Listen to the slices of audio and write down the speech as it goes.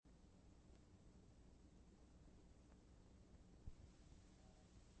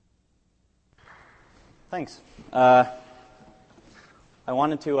Thanks. I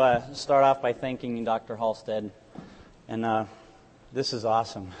wanted to start off by thanking Dr. Halstead, and this is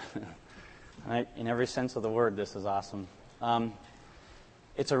awesome. In every sense of the word, this is awesome.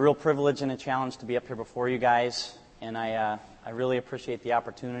 It's a real privilege and a challenge to be up here before you guys, and I really appreciate the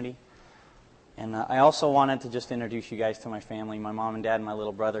opportunity. And I also wanted to just introduce you guys to my family. My mom and dad and my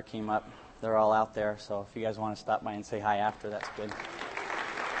little brother came up. They're all out there, so if you guys want to stop by and say hi after, that's good.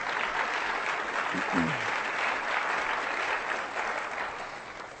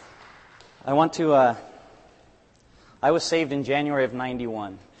 I was saved in January of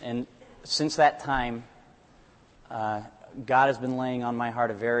 91, and since that time, God has been laying on my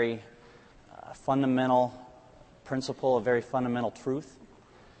heart a very fundamental principle, a very fundamental truth,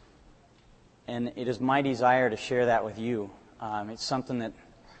 and it is my desire to share that with you. It's something that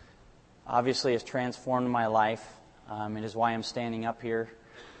obviously has transformed my life. It is why I'm standing up here,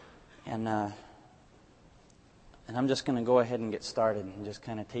 and I'm just going to go ahead and get started and just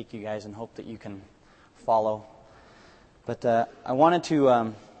kind of take you guys and hope that you can follow. But I wanted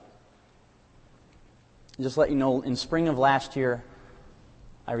to just let you know, in spring of last year,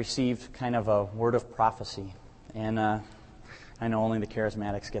 I received kind of a word of prophecy. And I know only the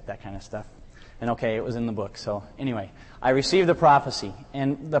charismatics get that kind of stuff. And okay, it was in the book. So anyway, I received the prophecy.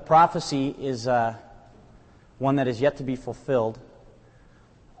 And the prophecy is one that is yet to be fulfilled.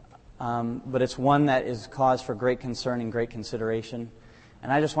 But it's one that is cause for great concern and great consideration.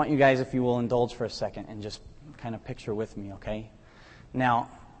 And I just want you guys, if you will, indulge for a second and just kind of picture with me, okay? Now,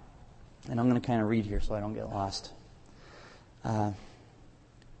 and I'm going to kind of read here so I don't get lost. The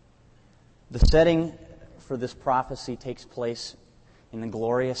setting for this prophecy takes place in the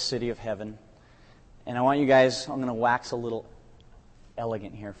glorious city of heaven. And I want you guys, I'm going to wax a little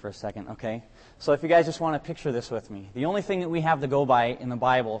elegant here for a second, okay? So if you guys just want to picture this with me. The only thing that we have to go by in the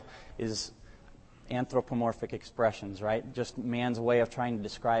Bible is anthropomorphic expressions, right? Just man's way of trying to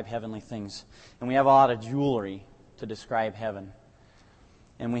describe heavenly things. And we have a lot of jewelry to describe heaven.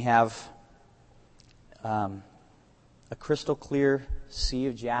 And we have a crystal clear sea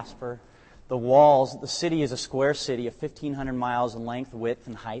of jasper. The walls, the city is a square city of 1,500 miles in length, width,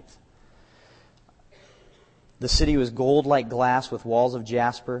 and height. The city was gold like glass with walls of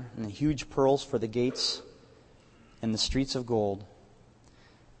jasper and huge pearls for the gates and the streets of gold.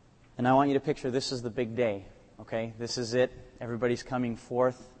 And I want you to picture this is the big day, okay? This is it. Everybody's coming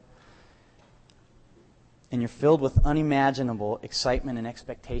forth. And you're filled with unimaginable excitement and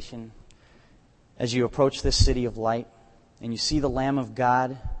expectation as you approach this city of light and you see the Lamb of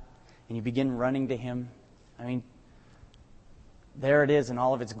God and you begin running to Him. I mean, there it is in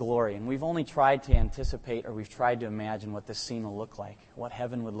all of its glory. And we've only tried to anticipate, or we've tried to imagine what this scene will look like, what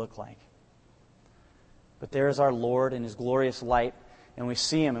heaven would look like. But there is our Lord in His glorious light, and we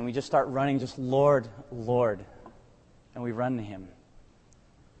see Him, and we just start running, just Lord, Lord. And we run to Him.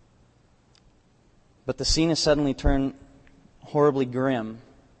 But the scene is suddenly turned horribly grim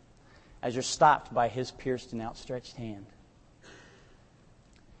as you're stopped by His pierced and outstretched hand.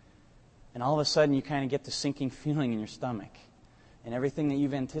 And all of a sudden you kind of get the sinking feeling in your stomach. And everything that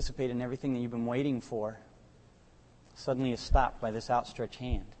you've anticipated and everything that you've been waiting for suddenly is stopped by this outstretched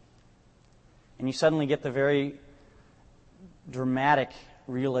hand. And you suddenly get the very dramatic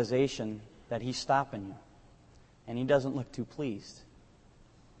realization that He's stopping you. And He doesn't look too pleased.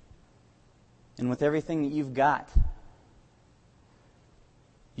 And with everything that you've got,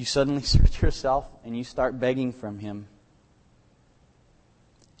 you suddenly search yourself and you start begging from Him.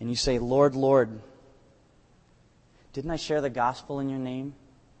 And you say, Lord, Lord, didn't I share the gospel in your name?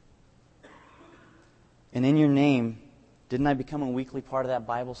 And in your name, didn't I become a weekly part of that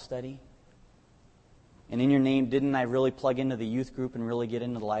Bible study? And in your name, didn't I really plug into the youth group and really get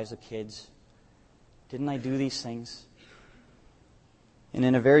into the lives of kids? Didn't I do these things? And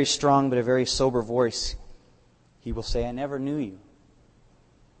in a very strong but a very sober voice, He will say, I never knew you.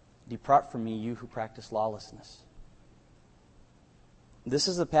 Depart from me, you who practice lawlessness. This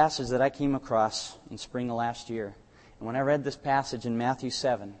is the passage that I came across in spring of last year. And when I read this passage in Matthew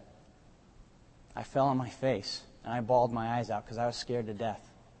 7, I fell on my face and I bawled my eyes out because I was scared to death.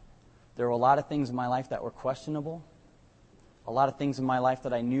 There were a lot of things in my life that were questionable. A lot of things in my life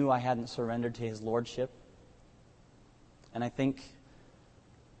that I knew I hadn't surrendered to His Lordship. And I think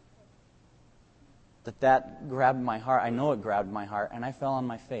that grabbed my heart. I know it grabbed my heart, and I fell on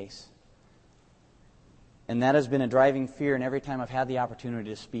my face. And that has been a driving fear, and every time I've had the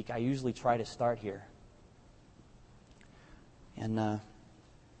opportunity to speak, I usually try to start here. And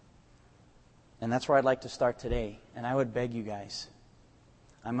that's where I'd like to start today. And I would beg you guys,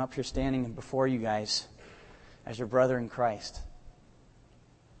 I'm up here standing before you guys as your brother in Christ.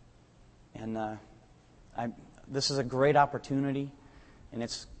 And This is a great opportunity, and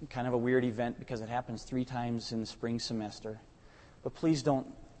it's kind of a weird event because it happens 3 times in the spring semester. But please don't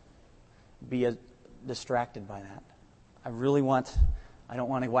be distracted by that. I don't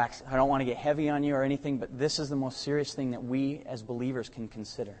want to get heavy on you or anything, but this is the most serious thing that we as believers can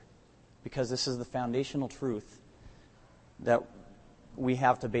consider, because this is the foundational truth that we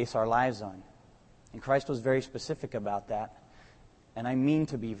have to base our lives on. And Christ was very specific about that. And I mean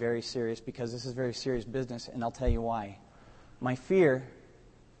to be very serious, because this is very serious business, and I'll tell you why. My fear,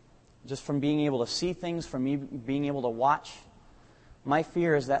 just from being able to see things, from me being able to watch, my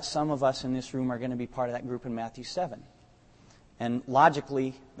fear is that some of us in this room are going to be part of that group in Matthew 7. And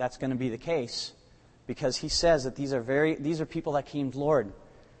logically, that's going to be the case, because he says that these are people that came, Lord,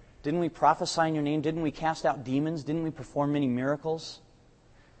 didn't we prophesy in your name? Didn't we cast out demons? Didn't we perform many miracles?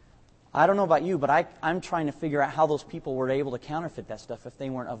 I don't know about you, but I'm trying to figure out how those people were able to counterfeit that stuff if they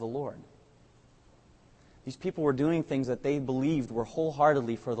weren't of the Lord. These people were doing things that they believed were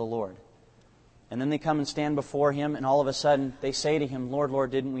wholeheartedly for the Lord. And then they come and stand before Him, and all of a sudden they say to Him, Lord,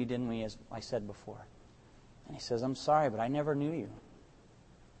 Lord, didn't we, as I said before. And He says, I'm sorry, but I never knew you.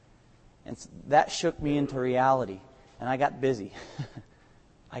 And that shook me into reality, and I got busy.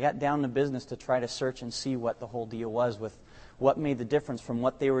 I got down to business to try to search and see what the whole deal was with what made the difference from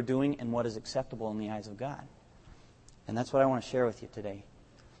what they were doing and what is acceptable in the eyes of God. And that's what I want to share with you today.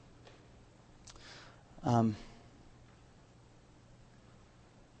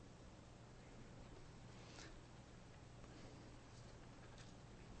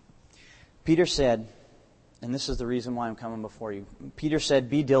 Peter said, and this is the reason why I'm coming before you. Peter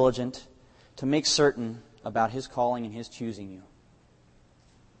said, be diligent to make certain about His calling and His choosing you.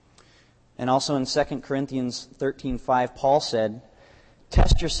 And also in 2 Corinthians 13:5, Paul said,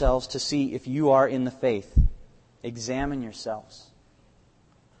 test yourselves to see if you are in the faith. Examine yourselves.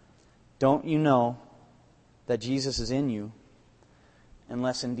 Don't you know that Jesus is in you,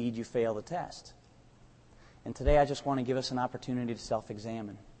 unless indeed you fail the test? And today I just want to give us an opportunity to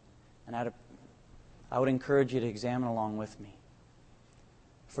self-examine. And I would encourage you to examine along with me.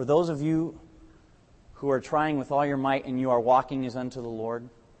 For those of you who are trying with all your might and you are walking as unto the Lord,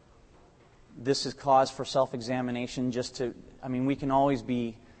 this is cause for self-examination. We can always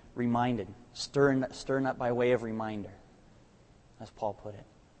be reminded, stirring up by way of reminder, as Paul put it.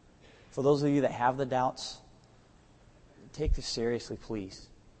 For those of you that have the doubts, take this seriously, please.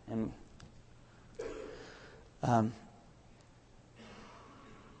 And I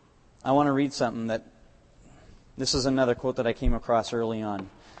want to read something this is another quote that I came across early on.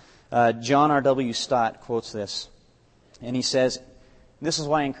 John R.W. Stott quotes this, and he says, this is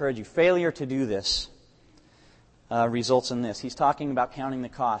why I encourage you. Failure to do this results in this. He's talking about counting the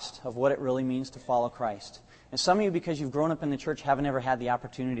cost of what it really means to follow Christ. And some of you, because you've grown up in the church, haven't ever had the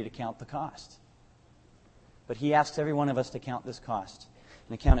opportunity to count the cost. But he asks every one of us to count this cost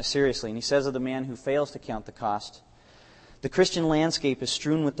and to count it seriously. And he says of the man who fails to count the cost, the Christian landscape is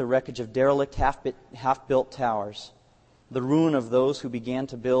strewn with the wreckage of derelict, half-built towers, the ruin of those who began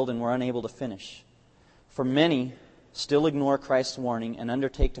to build and were unable to finish. For many still ignore Christ's warning and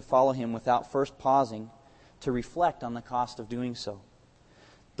undertake to follow Him without first pausing to reflect on the cost of doing so.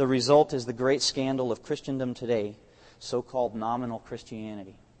 The result is the great scandal of Christendom today, so-called nominal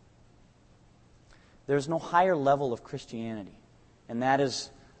Christianity. There's no higher level of Christianity, and that is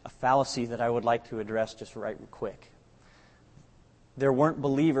a fallacy that I would like to address just right quick. There weren't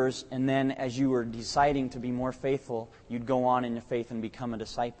believers, and then as you were deciding to be more faithful, you'd go on in your faith and become a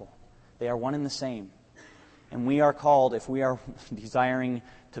disciple. They are one and the same. And we are called, if we are desiring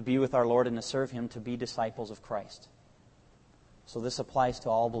to be with our Lord and to serve Him, to be disciples of Christ. So this applies to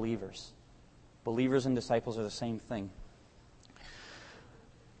all believers. Believers and disciples are the same thing.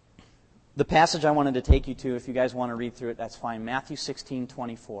 The passage I wanted to take you to, if you guys want to read through it, that's fine. Matthew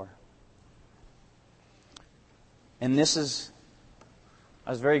 16:24. And I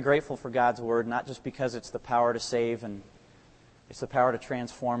was very grateful for God's Word, not just because it's the power to save and it's the power to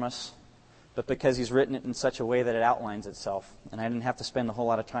transform us, but because He's written it in such a way that it outlines itself. And I didn't have to spend a whole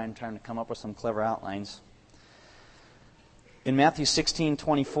lot of time trying to come up with some clever outlines. In Matthew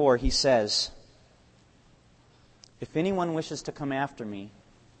 16:24, He says, if anyone wishes to come after me,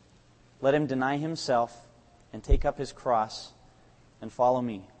 let him deny himself and take up his cross and follow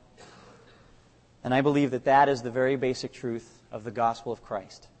me. And I believe that is the very basic truth of the gospel of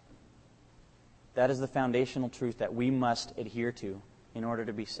Christ. That is the foundational truth that we must adhere to in order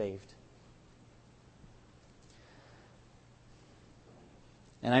to be saved.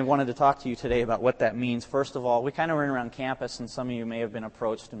 And I wanted to talk to you today about what that means. First of all, we kind of went around campus, and some of you may have been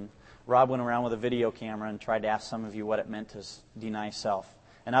approached, and Rob went around with a video camera and tried to ask some of you what it meant to deny self.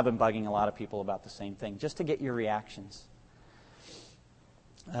 And I've been bugging a lot of people about the same thing, just to get your reactions.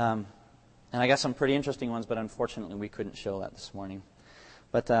 And I got some pretty interesting ones, but unfortunately we couldn't show that this morning.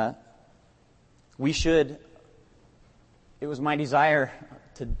 But we should. It was my desire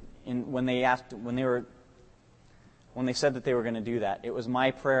when they said that they were going to do that. It was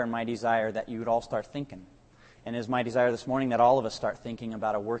my prayer and my desire that you would all start thinking. And it is my desire this morning that all of us start thinking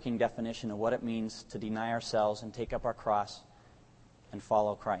about a working definition of what it means to deny ourselves and take up our cross and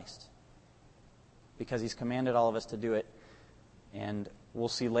follow Christ. Because He's commanded all of us to do it. And we'll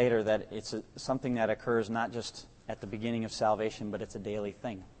see later that it's something that occurs not just at the beginning of salvation, but it's a daily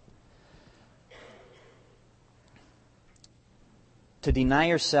thing. To deny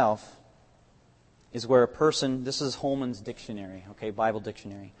yourself is where a person, this is Holman's dictionary, okay, Bible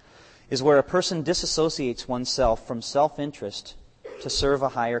dictionary, is where a person disassociates oneself from self-interest to serve a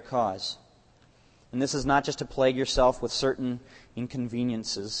higher cause. And this is not just to plague yourself with certain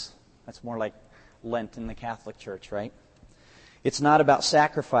inconveniences. That's more like Lent in the Catholic Church, right? It's not about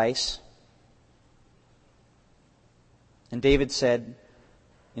sacrifice. And David said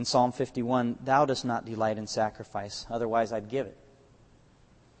in Psalm 51, "Thou dost not delight in sacrifice, otherwise I'd give it."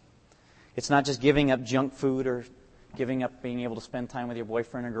 It's not just giving up junk food or giving up being able to spend time with your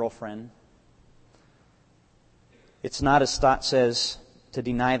boyfriend or girlfriend. It's not, as Stott says, to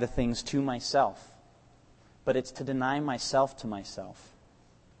deny the things to myself, but it's to deny myself to myself.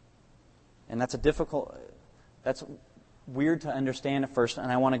 And that's weird to understand at first,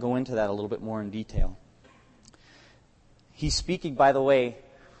 and I want to go into that a little bit more in detail. He's speaking, by the way,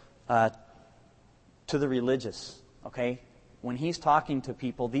 to the religious, okay? When he's talking to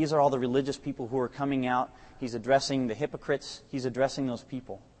people, these are all the religious people who are coming out. He's addressing the hypocrites. He's addressing those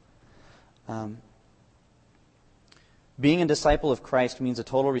people. Being a disciple of Christ means a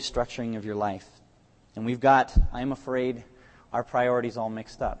total restructuring of your life. And we've got, I'm afraid, our priorities all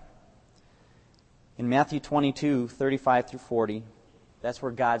mixed up. In Matthew 22, 35 through 40, that's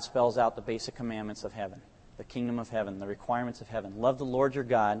where God spells out the basic commandments of heaven, the kingdom of heaven, the requirements of heaven. Love the Lord your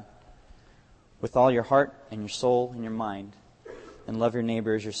God with all your heart and your soul and your mind, and love your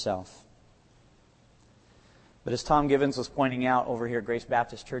neighbor as yourself. But as Tom Givens was pointing out over here at Grace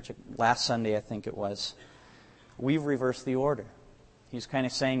Baptist Church last Sunday, I think it was, we've reversed the order. He's kind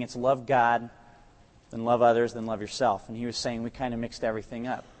of saying it's love God, then love others, then love yourself. And he was saying we kind of mixed everything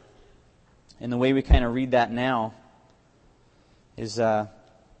up. And the way we kind of read that now is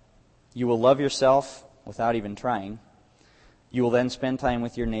you will love yourself without even trying. You will then spend time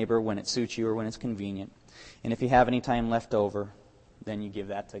with your neighbor when it suits you or when it's convenient. And if you have any time left over, then you give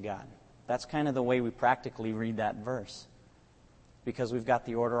that to God. That's kind of the way we practically read that verse, because we've got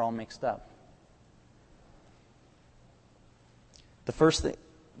the order all mixed up.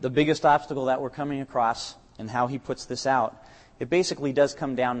 The biggest obstacle that we're coming across, and how he puts this out, it basically does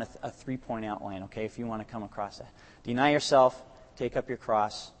come down to a 3-point outline, okay, if you want to come across that. Deny yourself, take up your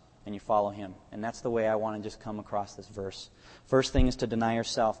cross, and you follow him. And that's the way I want to just come across this verse. First thing is to deny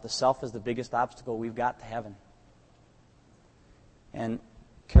yourself. The self is the biggest obstacle we've got to heaven. And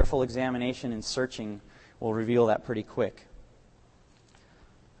careful examination and searching will reveal that pretty quick.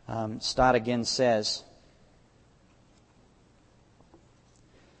 Stott again says,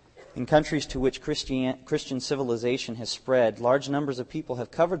 in countries to which Christian civilization has spread, large numbers of people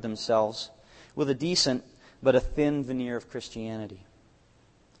have covered themselves with a decent but a thin veneer of Christianity.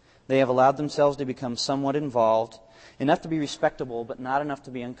 They have allowed themselves to become somewhat involved, enough to be respectable, but not enough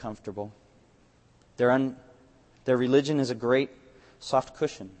to be uncomfortable. Their religion is a great soft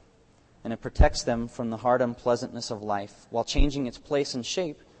cushion, and it protects them from the hard unpleasantness of life, while changing its place and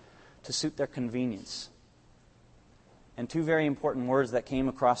shape to suit their convenience. And two very important words that came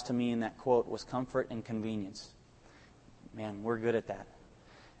across to me in that quote was comfort and convenience. Man, we're good at that.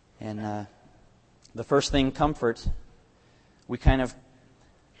 And the first thing, comfort, we kind of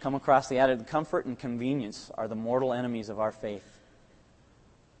come across the attitude, comfort and convenience are the mortal enemies of our faith.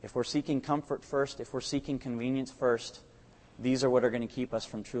 If we're seeking comfort first, if we're seeking convenience first, these are what are going to keep us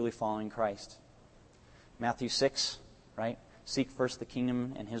from truly following Christ. Matthew 6, right? Seek first the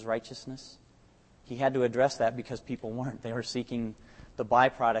kingdom and his righteousness. He had to address that because people weren't. They were seeking the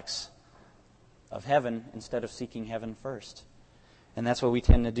byproducts of heaven instead of seeking heaven first. And that's what we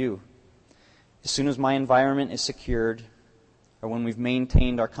tend to do. As soon as my environment is secured, or when we've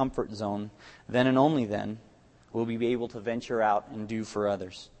maintained our comfort zone, then and only then will we be able to venture out and do for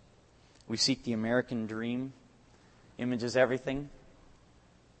others. We seek the American dream. Image is everything.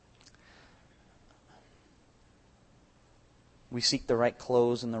 We seek the right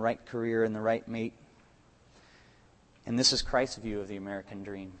clothes and the right career and the right mate. And this is Christ's view of the American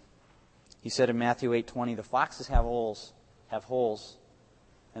dream. He said in Matthew 8:20, the foxes have holes,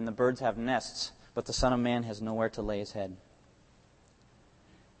 and the birds have nests, but the Son of Man has nowhere to lay his head.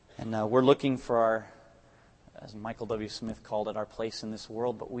 And we're looking for our, as Michael W. Smith called it, our place in this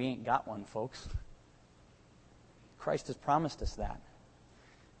world, but we ain't got one, folks. Christ has promised us that.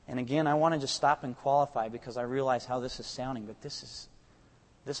 And again, I want to just stop and qualify because I realize how this is sounding, but this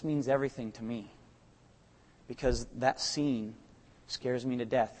means everything to me. Because that scene scares me to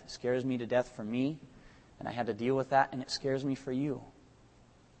death. It scares me to death for me, and I had to deal with that, and it scares me for you.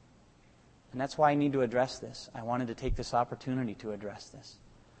 And that's why I need to address this. I wanted to take this opportunity to address this.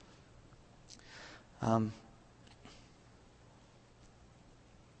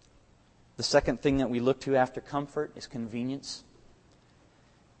 The second thing that we look to after comfort is convenience.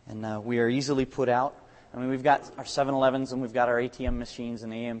 And we are easily put out. I mean, we've got our 7-Elevens and we've got our ATM machines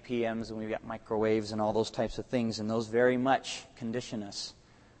and AM/PMs and we've got microwaves and all those types of things. And those very much condition us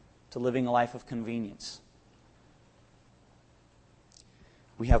to living a life of convenience.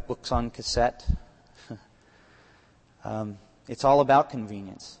 We have books on cassette. It's all about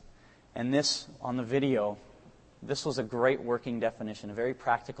convenience. And this, on the video, this was a great working definition, a very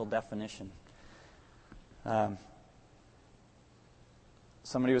practical definition.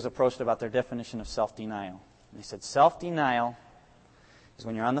 Somebody was approached about their definition of self-denial. They said, self-denial is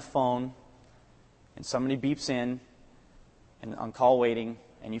when you're on the phone and somebody beeps in and on call waiting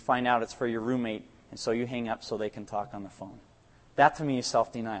and you find out it's for your roommate and so you hang up so they can talk on the phone. That to me is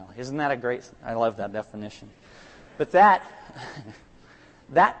self-denial. Isn't that a great... I love that definition. But that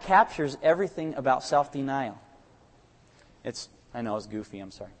captures everything about self-denial. I know it's goofy,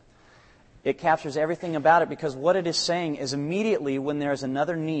 I'm sorry. It captures everything about it because what it is saying is immediately when there's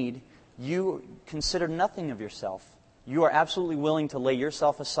another need, you consider nothing of yourself. You are absolutely willing to lay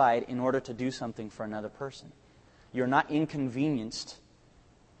yourself aside in order to do something for another person. You're not inconvenienced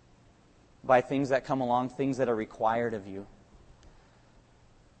by things that come along, things that are required of you.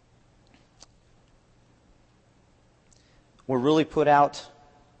 We're really put out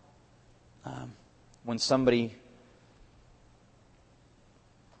when somebody...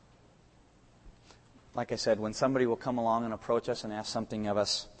 Like I said, when somebody will come along and approach us and ask something of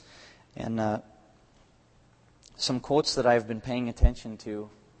us. And some quotes that I've been paying attention to,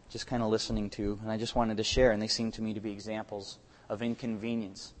 just kind of listening to, and I just wanted to share, and they seem to me to be examples of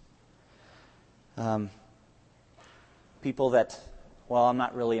inconvenience. People that, well, I'm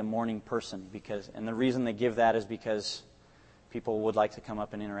not really a morning person, and the reason they give that is because people would like to come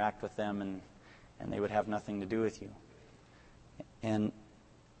up and interact with them, and they would have nothing to do with you.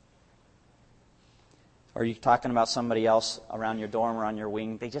 Or you're talking about somebody else around your dorm or on your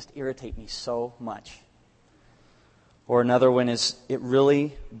wing. They just irritate me so much. Or another one is, it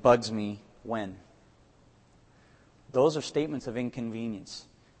really bugs me when. Those are statements of inconvenience.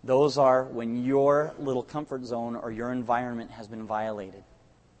 Those are when your little comfort zone or your environment has been violated.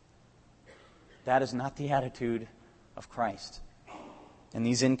 That is not the attitude of Christ. And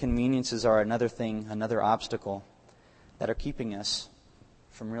these inconveniences are another thing, another obstacle that are keeping us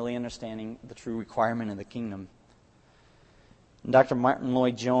from really understanding the true requirement of the kingdom. And Dr. Martin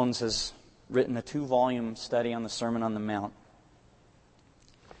Lloyd-Jones has written a 2-volume study on the Sermon on the Mount.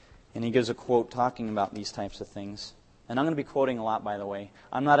 And he gives a quote talking about these types of things. And I'm going to be quoting a lot, by the way.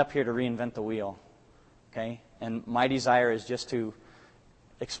 I'm not up here to reinvent the wheel. Okay? And my desire is just to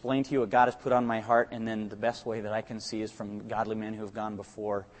explain to you what God has put on my heart, and then the best way that I can see is from godly men who have gone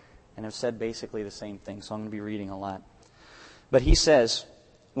before and have said basically the same thing. So I'm going to be reading a lot. But he says,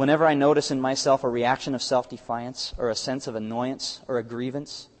 whenever I notice in myself a reaction of self-defiance or a sense of annoyance or a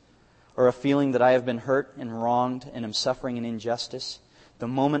grievance or a feeling that I have been hurt and wronged and am suffering an injustice, the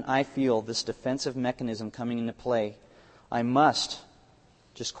moment I feel this defensive mechanism coming into play, I must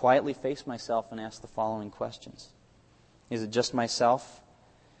just quietly face myself and ask the following questions. Is it just myself?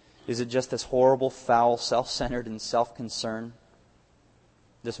 Is it just this horrible, foul, self-centered and self-concern?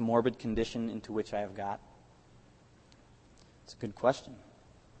 This morbid condition into which I have got? It's a good question.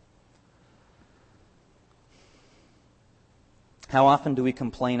 How often do we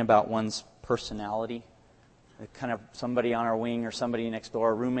complain about one's personality? Kind of somebody on our wing or somebody next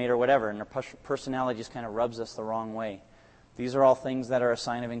door, a roommate or whatever, and their personality just kind of rubs us the wrong way. These are all things that are a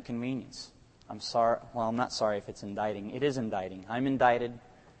sign of inconvenience. I'm sorry. Well, I'm not sorry if it's indicting. It is indicting. I'm indicted.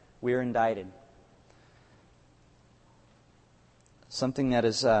 We're indicted. Something that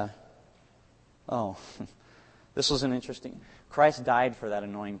is... this was an interesting... Christ died for that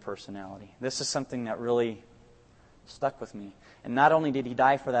annoying personality. This is something that really stuck with me. And not only did he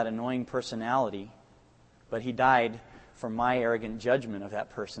die for that annoying personality, but he died for my arrogant judgment of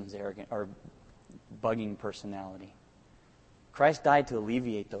that person's arrogant or bugging personality. Christ died to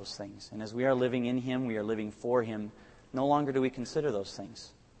alleviate those things. And as we are living in him, we are living for him. No longer do we consider those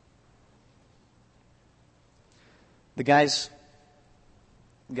things. The guys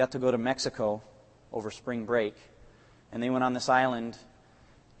got to go to Mexico over spring break, and they went on this island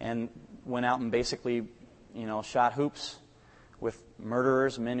and went out and basically, shot hoops with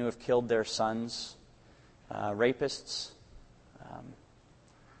murderers, men who have killed their sons, rapists,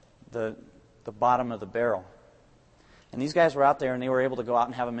 the bottom of the barrel. And these guys were out there, and they were able to go out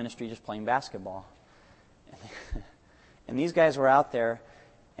and have a ministry just playing basketball. And these guys were out there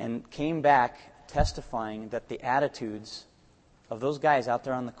and came back testifying that the attitudes of those guys out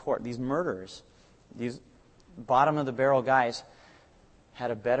there on the court, these murderers, these bottom-of-the-barrel guys,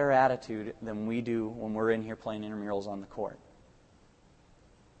 had a better attitude than we do when we're in here playing intramurals on the court.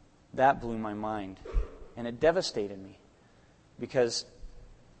 That blew my mind, and it devastated me, because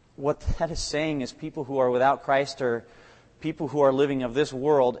what that is saying is people who are without Christ, or people who are living of this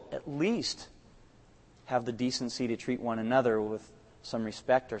world, at least have the decency to treat one another with some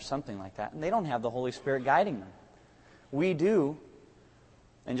respect or something like that. And they don't have the Holy Spirit guiding them. We do.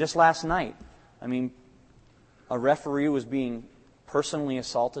 And just last night, a referee was being personally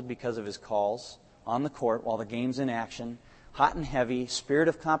assaulted because of his calls on the court while the game's in action. Hot and heavy, spirit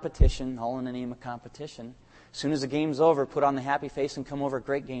of competition, all in the name of competition. As soon as the game's over, put on the happy face and come over.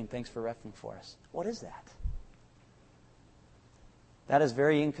 Great game. Thanks for reffing for us. What is that? That is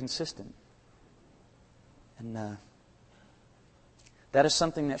very inconsistent. And that is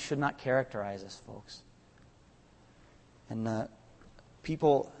something that should not characterize us, folks. And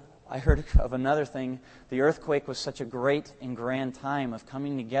people, I heard of another thing. The earthquake was such a great and grand time of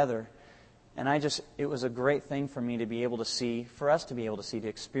coming together. And it was a great thing for me to be able to see, for us to be able to see, to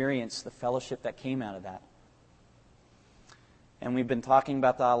experience the fellowship that came out of that. And we've been talking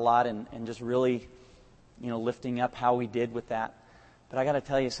about that a lot and just really, lifting up how we did with that. But I got to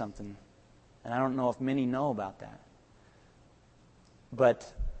tell you something, and I don't know if many know about that.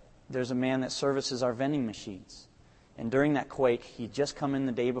 But there's a man that services our vending machines. And during that quake, he'd just come in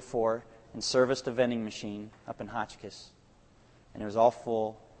the day before and serviced a vending machine up in Hotchkiss. And it was all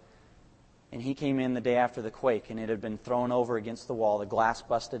full. And he came in the day after the quake, and it had been thrown over against the wall. The glass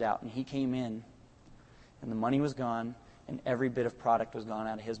busted out, and he came in, and the money was gone, and every bit of product was gone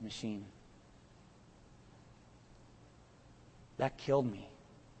out of his machine. That killed me.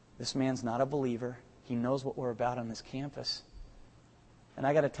 This man's not a believer. He knows what we're about on this campus. And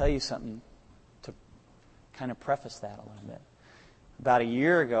I got to tell you something to kind of preface that a little bit. About a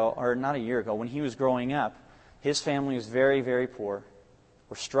year ago, or not a year ago, when he was growing up, his family was very, very poor.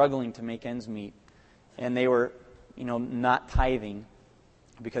 Were struggling to make ends meet. And they were, not tithing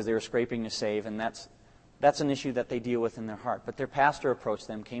because they were scraping to save, and that's an issue that they deal with in their heart. But their pastor approached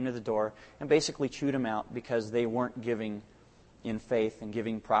them, came to the door, and basically chewed them out because they weren't giving in faith and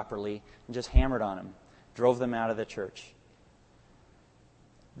giving properly, and just hammered on them, drove them out of the church.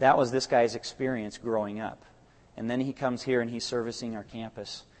 That was this guy's experience growing up. And then he comes here and he's servicing our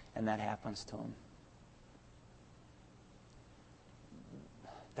campus, and that happens to him.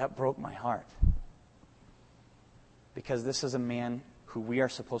 That broke my heart. Because this is a man who we are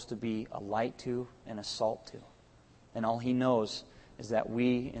supposed to be a light to and a salt to. And all he knows is that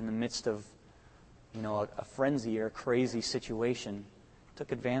we, in the midst of, a frenzy or a crazy situation,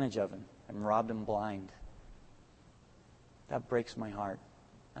 took advantage of him and robbed him blind. That breaks my heart.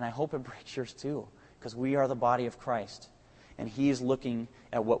 And I hope it breaks yours too, because we are the body of Christ. And he is looking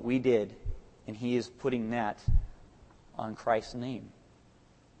at what we did, and he is putting that on Christ's name.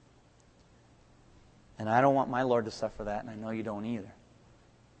 And I don't want my Lord to suffer that, and I know you don't either.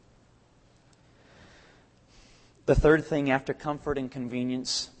 The third thing after comfort and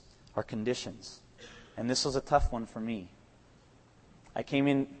convenience are conditions. And this was a tough one for me. I came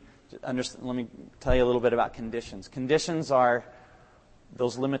in, let me tell you a little bit about conditions. Conditions are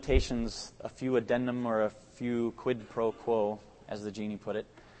those limitations, a few addendum or a few quid pro quo, as the genie put it,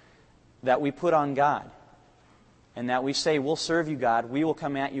 that we put on God. And that we say, we'll serve you, God. We will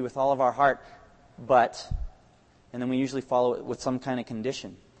come at you with all of our heart. But, and then we usually follow it with some kind of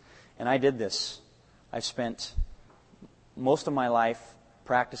condition. And I did this. I've spent most of my life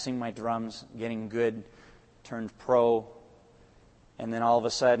practicing my drums, getting good, turned pro, and then all of a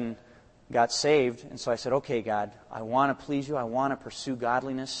sudden got saved. And so I said, okay, God, I want to please you. I want to pursue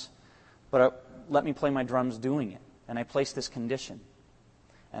godliness, but let me play my drums doing it. And I placed this condition.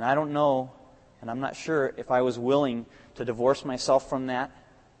 And I don't know, and I'm not sure if I was willing to divorce myself from that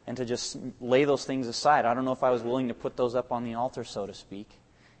and to just lay those things aside. I don't know if I was willing to put those up on the altar, so to speak.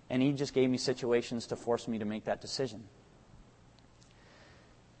 And he just gave me situations to force me to make that decision.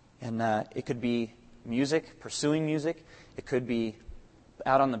 And it could be music, pursuing music. It could be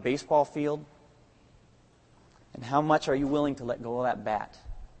out on the baseball field. And how much are you willing to let go of that bat,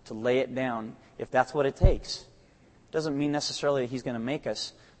 to lay it down, if that's what it takes? Doesn't mean necessarily that He's going to make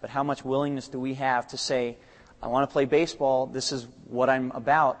us, but how much willingness do we have to say, I want to play baseball, this is what I'm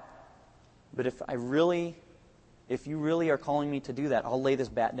about, but if you really are calling me to do that, I'll lay this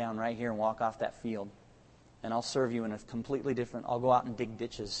bat down right here and walk off that field. And I'll serve you in a completely different, I'll go out and dig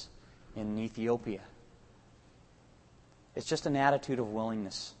ditches in Ethiopia. It's just an attitude of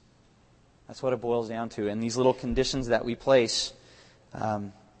willingness. That's what it boils down to. And these little conditions that we place,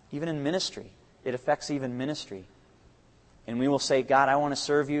 even in ministry, it affects even ministry. And we will say, God, I want to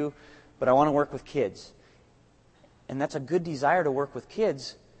serve you, but I want to work with kids. And that's a good desire to work with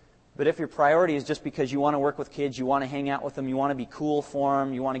kids. But if your priority is just because you want to work with kids, you want to hang out with them, you want to be cool for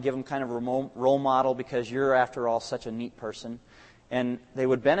them, you want to give them kind of a role model because you're, after all, such a neat person, and they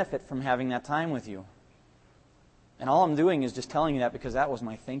would benefit from having that time with you. And all I'm doing is just telling you that because that was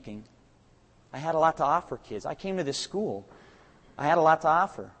my thinking. I had a lot to offer kids. I came to this school. I had a lot to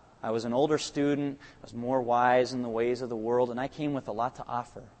offer. I was an older student. I was more wise in the ways of the world, and I came with a lot to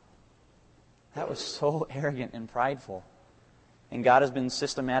offer. That was so arrogant and prideful. And God has been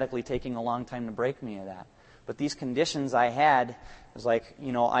systematically taking a long time to break me of that. But these conditions I had, was like,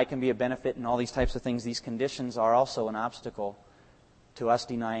 I can be a benefit and all these types of things. These conditions are also an obstacle to us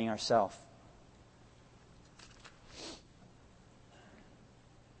denying ourselves.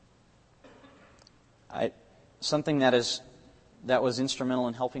 Something that was instrumental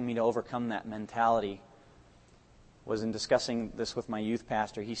in helping me to overcome that mentality was in discussing this with my youth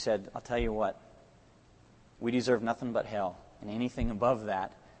pastor. He said, I'll tell you what, we deserve nothing but hell. And anything above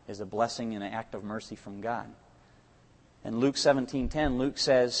that is a blessing and an act of mercy from God. In Luke 17:10, Luke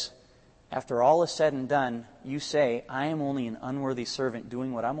says, after all is said and done, you say, I am only an unworthy servant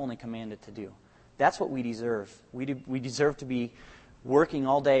doing what I'm only commanded to do. That's what we deserve. We deserve to be working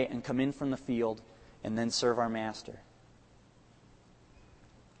all day and come in from the field and then serve our master.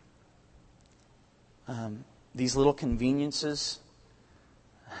 These little conveniences,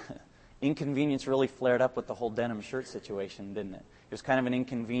 inconvenience really flared up with the whole denim shirt situation, didn't it? It was kind of an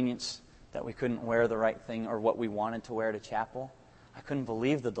inconvenience that we couldn't wear the right thing or what we wanted to wear to chapel. I couldn't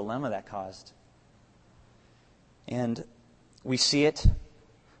believe the dilemma that caused. And we see it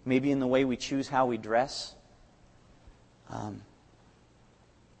maybe in the way we choose how we dress.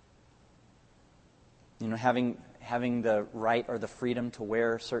 Having the right or the freedom to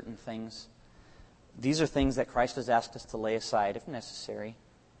wear certain things. These are things that Christ has asked us to lay aside, if necessary,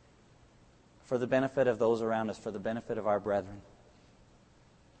 for the benefit of those around us, for the benefit of our brethren.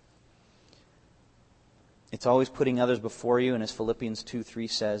 It's always putting others before you, and as Philippians 2:3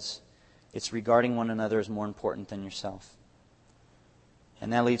 says, it's regarding one another as more important than yourself.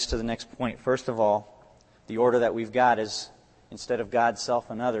 And that leads to the next point. First of all, the order that we've got is, instead of God, self,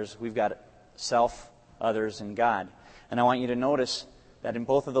 and others, we've got self, others, and God. And I want you to notice that in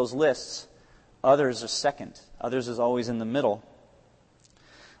both of those lists, others are second. Others is always in the middle.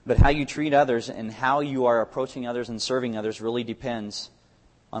 But how you treat others and how you are approaching others and serving others really depends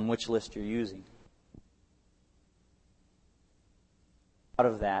on which list you're using. Out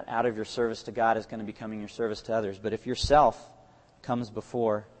of your service to God is going to be coming your service to others. But if yourself comes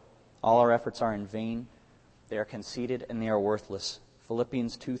before, all our efforts are in vain. They are conceited and they are worthless.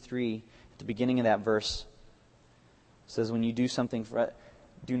 Philippians 2:3, at the beginning of that verse, says, when you do something,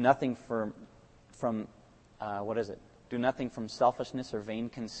 do nothing from Do nothing from selfishness or vain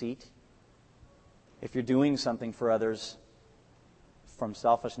conceit. If you're doing something for others from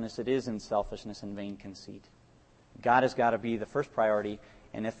selfishness, it is in selfishness and vain conceit. God has got to be the first priority,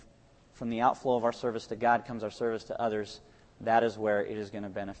 and if from the outflow of our service to God comes our service to others, that is where it is going to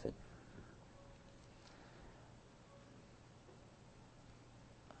benefit.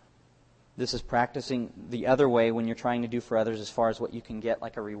 This is practicing the other way when you're trying to do for others as far as what you can get,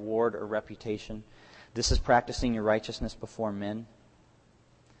 like a reward or reputation. This is practicing your righteousness before men.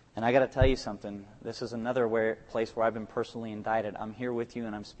 And I got to tell you something. This is another place where I've been personally indicted. I'm here with you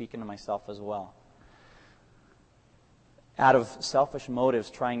and I'm speaking to myself as well. Out of selfish motives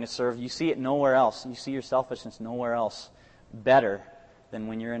trying to serve, you see it nowhere else. You see your selfishness nowhere else better than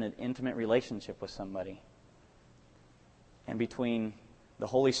when you're in an intimate relationship with somebody. And between the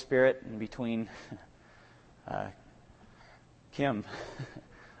Holy Spirit and between Kim,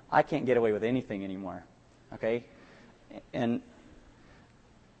 I can't get away with anything anymore. Okay? And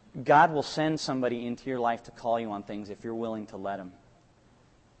God will send somebody into your life to call you on things if you're willing to let Him.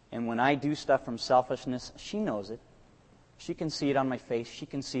 And when I do stuff from selfishness, she knows it. She can see it on my face. She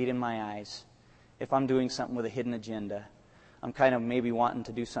can see it in my eyes. If I'm doing something with a hidden agenda, I'm kind of maybe wanting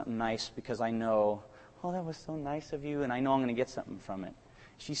to do something nice because I know, oh, that was so nice of you, and I know I'm going to get something from it.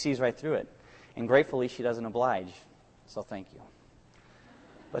 She sees right through it. And gratefully, she doesn't oblige. So thank you.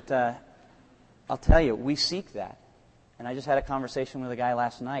 But I'll tell you, we seek that. And I just had a conversation with a guy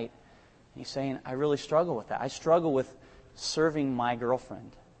last night. And he's saying, I really struggle with that. I struggle with serving my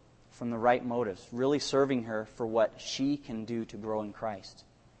girlfriend from the right motives, really serving her for what she can do to grow in Christ.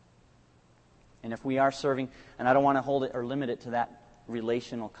 And if we are serving, and I don't want to hold it or limit it to that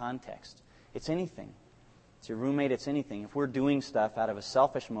relational context, it's anything. It's your roommate, it's anything. If we're doing stuff out of a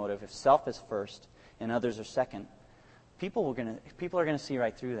selfish motive, if self is first and others are second, people are going to see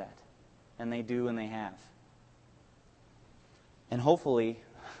right through that. And they do, and they have. And hopefully,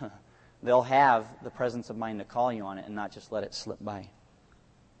 they'll have the presence of mind to call you on it and not just let it slip by.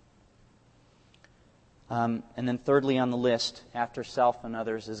 And then thirdly on the list, after self and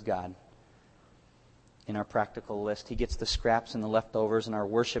others, is God. In our practical list, He gets the scraps and the leftovers, and our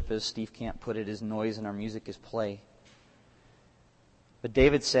worship, as Steve Camp put it, is noise, and our music is play. But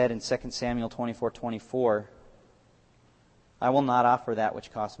David said in 2 Samuel 24:24, I will not offer that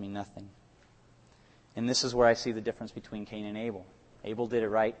which costs me nothing. And this is where I see the difference between Cain and Abel. Abel did it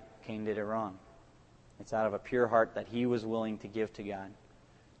right, Cain did it wrong. It's out of a pure heart that he was willing to give to God.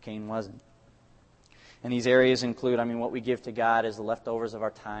 Cain wasn't. And these areas include, what we give to God is the leftovers of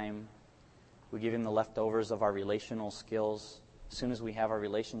our time. We give Him the leftovers of our relational skills. As soon as we have our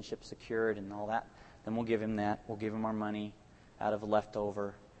relationship secured and all that, then we'll give Him that. We'll give Him our money out of the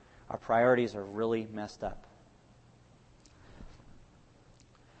leftover. Our priorities are really messed up.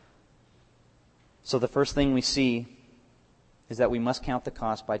 So the first thing we see is that we must count the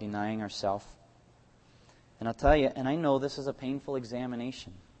cost by denying ourselves. And I'll tell you, and I know this is a painful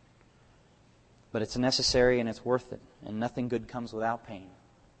examination, but it's necessary and it's worth it. And nothing good comes without pain.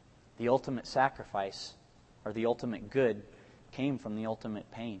 The ultimate sacrifice, or the ultimate good, came from the ultimate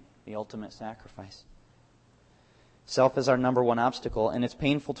pain, the ultimate sacrifice. Self is our number one obstacle, and it's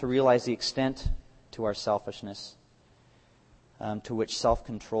painful to realize the extent to our selfishness, to which self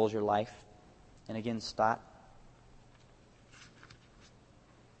controls your life. And again, Stott.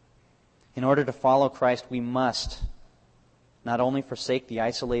 In order to follow Christ, we must not only forsake the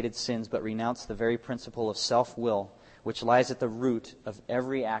isolated sins, but renounce the very principle of self-will, which lies at the root of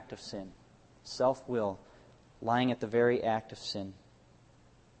every act of sin. Self-will, lying at the very act of sin.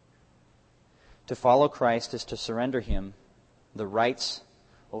 To follow Christ is to surrender Him the rights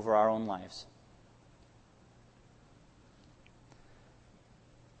over our own lives.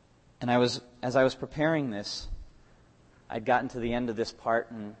 And as I was preparing this, I'd gotten to the end of this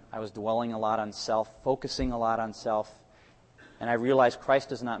part, and I was dwelling a lot on self, focusing a lot on self. And I realized Christ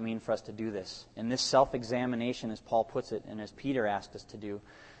does not mean for us to do this. And this self-examination, as Paul puts it, and as Peter asked us to do,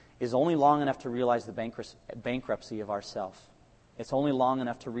 is only long enough to realize the bankruptcy of ourself. It's only long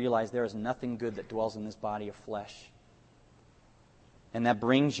enough to realize there is nothing good that dwells in this body of flesh. And that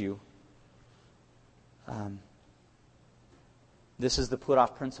brings you... this is the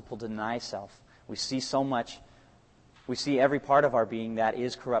put-off principle, deny self. We see so much. We see every part of our being that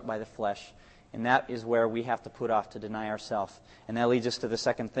is corrupt by the flesh. And that is where we have to put off to deny ourselves. And that leads us to the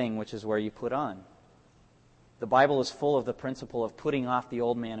second thing, which is where you put on. The Bible is full of the principle of putting off the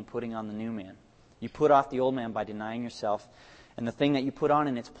old man and putting on the new man. You put off the old man by denying yourself. And the thing that you put on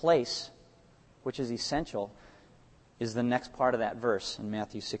in its place, which is essential, is the next part of that verse in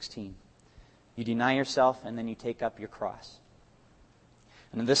Matthew 16. You deny yourself, and then you take up your cross.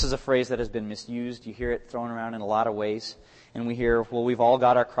 And this is a phrase that has been misused. You hear it thrown around in a lot of ways. And we hear, well, we've all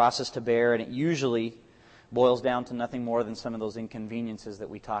got our crosses to bear, and it usually boils down to nothing more than some of those inconveniences that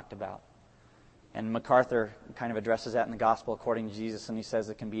we talked about. And MacArthur kind of addresses that in the Gospel according to Jesus, and he says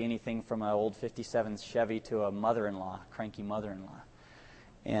it can be anything from an old 57 Chevy to a mother-in-law, cranky mother-in-law.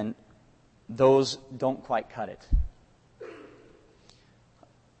 And those don't quite cut it.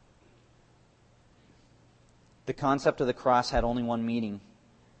 The concept of the cross had only one meaning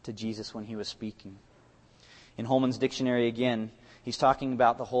to Jesus when He was speaking. In Holman's dictionary again, he's talking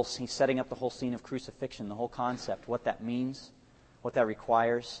about he's setting up the whole scene of crucifixion, the whole concept, what that means, what that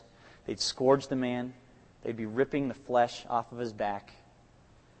requires. They'd scourge the man, they'd be ripping the flesh off of his back.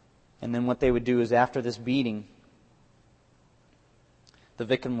 And then what they would do is after this beating, the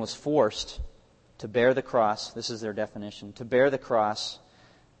victim was forced to bear the cross, this is their definition, to bear the cross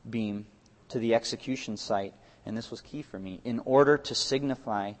beam to the execution site. And this was key for me, in order to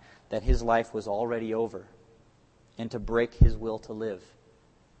signify that his life was already over and to break his will to live.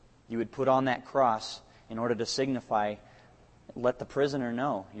 You would put on that cross in order to signify, let the prisoner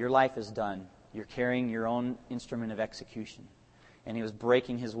know, your life is done. You're carrying your own instrument of execution. And he was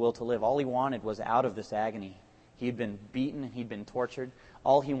breaking his will to live. All he wanted was out of this agony. He had been beaten, he'd been tortured.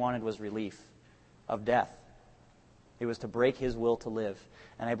 All he wanted was relief of death. It was to break his will to live.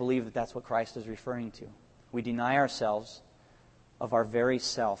 And I believe that that's what Christ is referring to. We deny ourselves of our very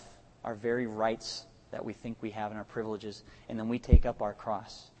self, our very rights that we think we have and our privileges, and then we take up our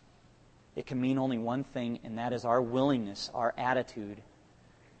cross. It can mean only one thing, and that is our willingness, our attitude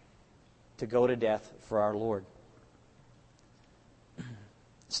to go to death for our Lord.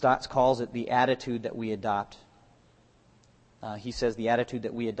 Stott calls it the attitude that we adopt. He says the attitude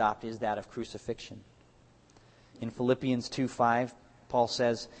that we adopt is that of crucifixion. In Philippians 2:5, Paul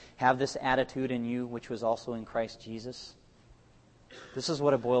says, "Have this attitude in you which was also in Christ Jesus." This is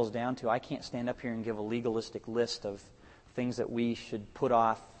what it boils down to. I can't stand up here and give a legalistic list of things that we should put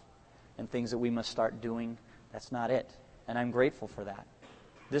off and things that we must start doing. That's not it. And I'm grateful for that.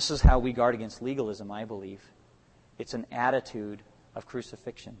 This is how we guard against legalism, I believe. It's an attitude of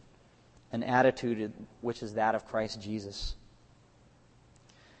crucifixion, an attitude which is that of Christ Jesus.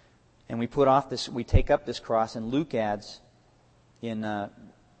 And we take up this cross, and Luke adds in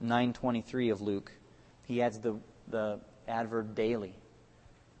 9:23 of Luke, he adds the adverb daily.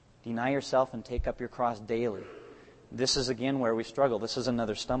 Deny yourself and take up your cross daily. This is again where we struggle. This is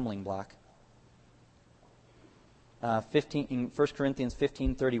another stumbling block. In 1 Corinthians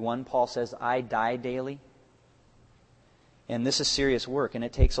 15:31, Paul says, "I die daily." And this is serious work, and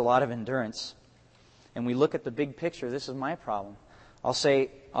it takes a lot of endurance. And we look at the big picture. This is my problem.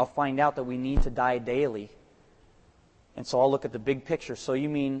 I'll find out that we need to die daily. And so I'll look at the big picture. So you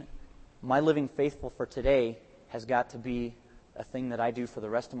mean my living faithful for today has got to be a thing that I do for the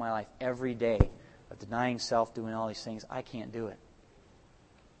rest of my life every day, of denying self, doing all these things? I can't do it.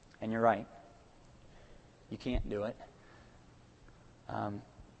 And you're right. You can't do it.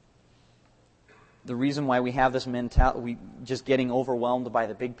 The reason why we have this mentality, we just getting overwhelmed by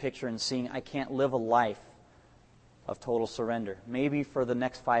the big picture and seeing I can't live a life of total surrender. Maybe for the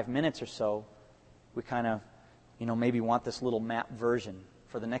next 5 minutes or so, we kind of, maybe want this little map version.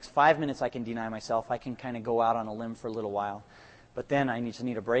 For the next 5 minutes I can deny myself. I can kind of go out on a limb for a little while. But then I just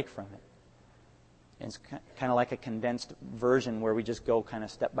need a break from it. And it's kind of like a condensed version where we just go kind of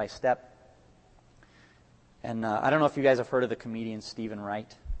step by step. And I don't know if you guys have heard of the comedian Stephen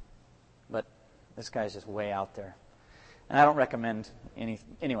Wright, but this guy's just way out there. And I don't recommend any.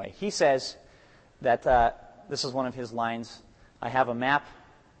 Anyway, he says that, this is one of his lines, "I have a map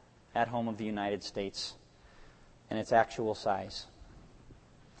at home of the United States, and it's actual size."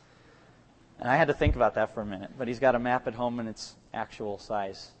 And I had to think about that for a minute, but he's got a map at home and it's actual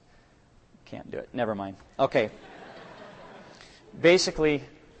size. Can't do it. Never mind. Okay. Basically,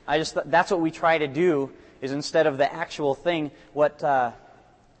 that's what we try to do, is instead of the actual thing, what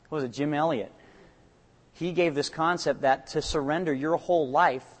was it, Jim Elliot? He gave this concept that to surrender your whole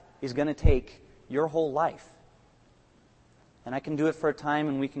life is going to take your whole life. And I can do it for a time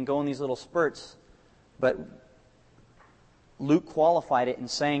and we can go in these little spurts, but Luke qualified it in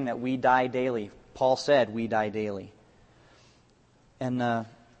saying that we die daily. Paul said we die daily. And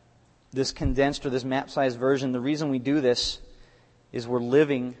this condensed or this map-sized version, the reason we do this is we're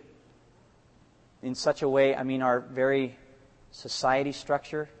living in such a way, our very society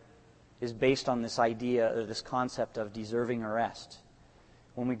structure is based on this idea or this concept of deserving a rest.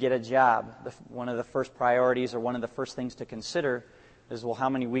 When we get a job, one of the first priorities or one of the first things to consider is, well, how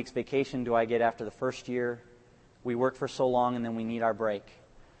many weeks vacation do I get after the first year? We work for so long and then we need our break.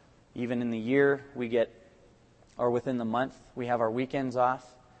 Even in the year, within the month, we have our weekends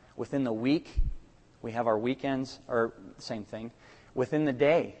off. Within the week, we have our weekends, or same thing. Within the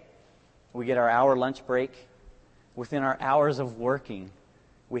day, we get our hour lunch break. Within our hours of working,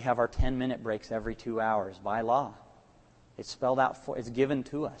 we have our 10-minute breaks every 2 hours by law. It's spelled out it's given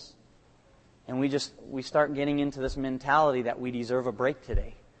to us. And we start getting into this mentality that we deserve a break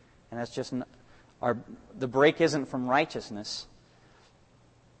today. And that's just the break isn't from righteousness.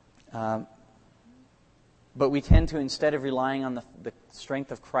 But we tend to, instead of relying on the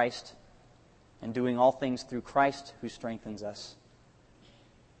strength of Christ and doing all things through Christ who strengthens us,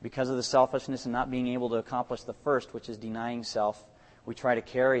 because of the selfishness and not being able to accomplish the first, which is denying self, we try to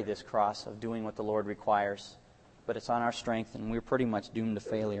carry this cross of doing what the Lord requires. But it's on our strength, and we're pretty much doomed to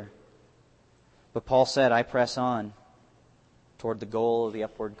failure. But Paul said, "I press on toward the goal of the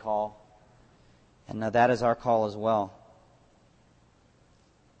upward call." And now that is our call as well.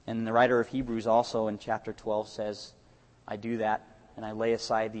 And the writer of Hebrews also in chapter 12 says, "I do that, and I lay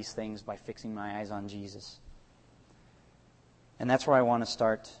aside these things by fixing my eyes on Jesus." And that's where I want to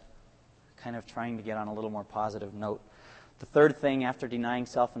start, kind of trying to get on a little more positive note. The third thing after denying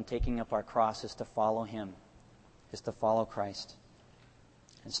self and taking up our cross is to follow Him, is to follow Christ.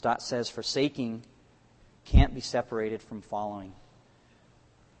 And Stott says, forsaking can't be separated from following.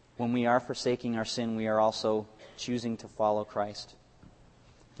 When we are forsaking our sin, we are also choosing to follow Christ.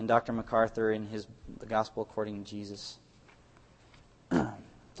 And Dr. MacArthur, in The Gospel According to Jesus,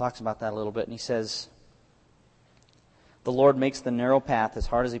 talks about that a little bit. And he says, The Lord makes the narrow path as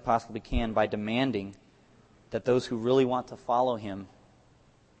hard as He possibly can by demanding that those who really want to follow Him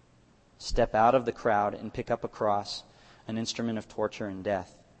step out of the crowd and pick up a cross, an instrument of torture and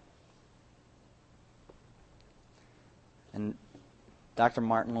death. And Dr.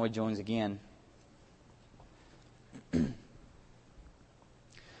 Martin Lloyd-Jones again. The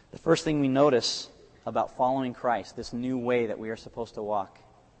first thing we notice about following Christ, this new way that we are supposed to walk,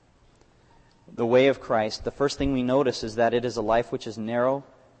 the way of Christ, the first thing we notice is that it is a life which is narrow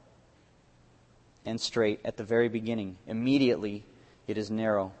and straight at the very beginning. Immediately, it is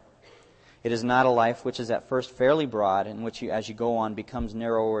narrow. It is not a life which is at first fairly broad, and which, as you go on, becomes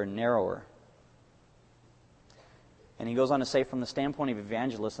narrower and narrower. And he goes on to say, from the standpoint of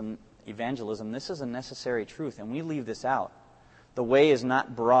evangelism, this is a necessary truth, and we leave this out. The way is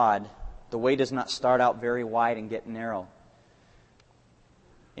not broad. The way does not start out very wide and get narrow.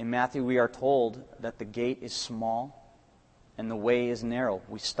 In Matthew, we are told that the gate is small and the way is narrow.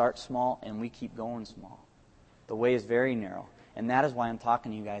 We start small and we keep going small. The way is very narrow. And that is why I'm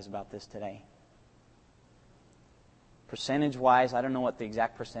talking to you guys about this today. Percentage-wise, I don't know what the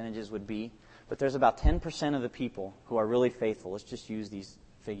exact percentages would be, but there's about 10% of the people who are really faithful. Let's just use these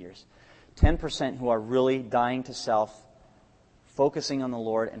figures. 10% who are really dying to self, focusing on the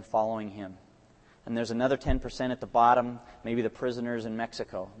Lord and following Him. And there's another 10% at the bottom, maybe the prisoners in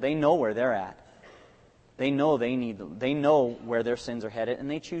Mexico. They know where they're at. They know they know where their sins are headed,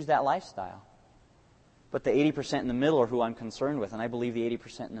 and they choose that lifestyle. But the 80% in the middle are who I'm concerned with, and I believe the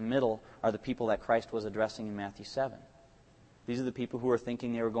 80% in the middle are the people that Christ was addressing in Matthew 7. These are the people who are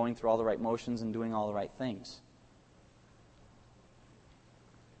thinking they were going through all the right motions and doing all the right things.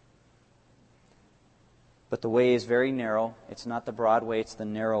 But the way is very narrow. It's not the broad way, it's the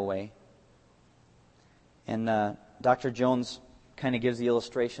narrow way. And Dr. Jones kind of gives the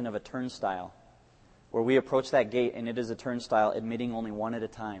illustration of a turnstile, where we approach that gate and it is a turnstile admitting only one at a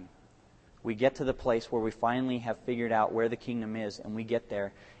time. We get to the place where we finally have figured out where the kingdom is, and we get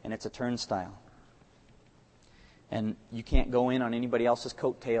there, and it's a turnstile. And you can't go in on anybody else's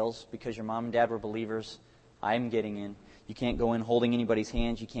coattails because your mom and dad were believers. I'm getting in. You can't go in holding anybody's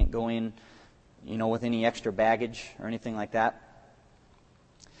hands. You can't go in, with any extra baggage or anything like that.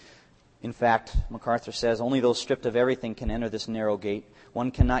 In fact, MacArthur says, only those stripped of everything can enter this narrow gate. One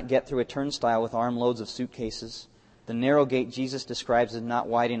cannot get through a turnstile with armloads of suitcases. The narrow gate Jesus describes is not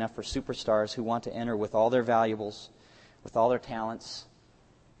wide enough for superstars who want to enter with all their valuables, with all their talents,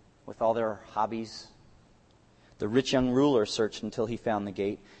 with all their hobbies. The rich young ruler searched until he found the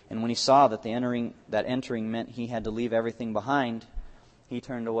gate, and when he saw that entering meant he had to leave everything behind, he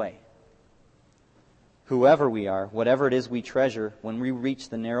turned away. Whoever we are, whatever it is we treasure, when we reach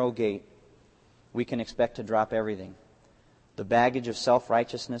the narrow gate, we can expect to drop everything. The baggage of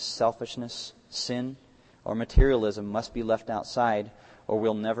self-righteousness, selfishness, sin, or materialism must be left outside, or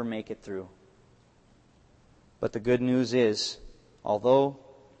we'll never make it through. But the good news is, although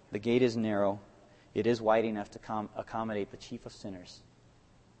the gate is narrow, it is wide enough to accommodate the chief of sinners.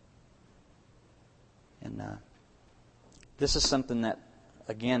 And this is something that,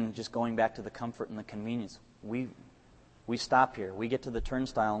 again, just going back to the comfort and the convenience, we stop here. We get to the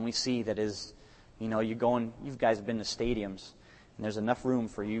turnstile and we see that you guys have been to stadiums, and there's enough room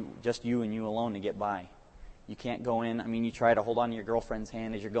for you, just you and you alone, to get by. You can't go in. You try to hold on to your girlfriend's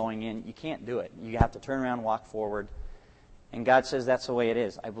hand as you're going in. You can't do it. You have to turn around, walk forward. And God says that's the way it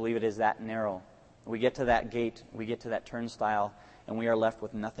is. I believe it is that narrow. We get to that gate, we get to that turnstile, and we are left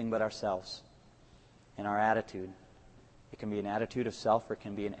with nothing but ourselves and our attitude. It can be an attitude of self, or it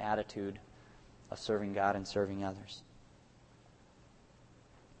can be an attitude of serving God and serving others.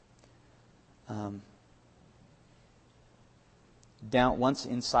 Once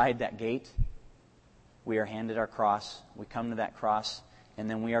inside that gate, we are handed our cross. We come to that cross, and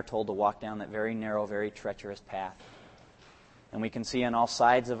then we are told to walk down that very narrow, very treacherous path. And we can see on all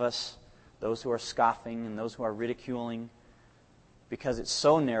sides of us those who are scoffing and those who are ridiculing. Because it's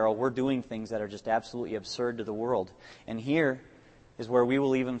so narrow, we're doing things that are just absolutely absurd to the world. And here is where we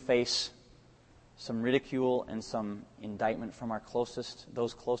will even face some ridicule and some indictment from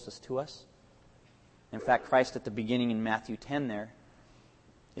those closest to us. In fact, Christ at the beginning in Matthew 10 there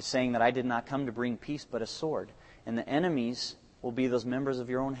is saying that I did not come to bring peace but a sword. And the enemies will be those members of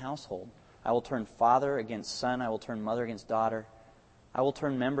your own household. I will turn father against son. I will turn mother against daughter. I will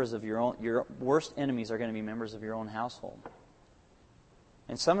turn members of your worst enemies are going to be members of your own household.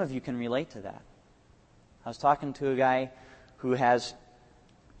 And some of you can relate to that. I was talking to a guy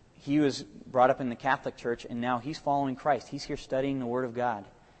he was brought up in the Catholic Church, and now he's following Christ. He's here studying the Word of God.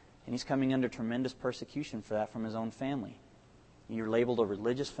 And he's coming under tremendous persecution for that from his own family. You're labeled a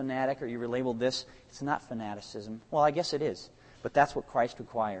religious fanatic, or you're labeled this. It's not fanaticism. Well, I guess it is. But that's what Christ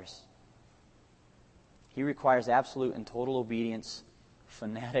requires. He requires absolute and total obedience,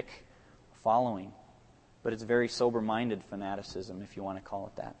 fanatic following. But it's very sober-minded fanaticism, if you want to call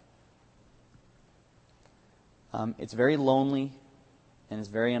it that. It's very lonely, and it's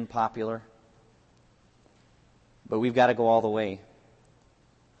very unpopular. But we've got to go all the way.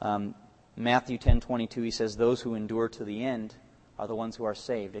 Matthew 10:22, he says, those who endure to the end are the ones who are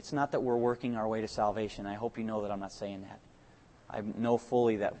saved. It's not that we're working our way to salvation. I hope you know that I'm not saying that. I know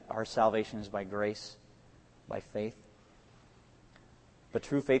fully that our salvation is by grace, by faith. But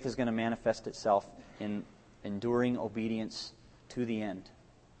true faith is going to manifest itself in enduring obedience to the end.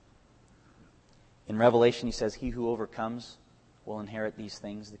 In Revelation, he says, he who overcomes will inherit these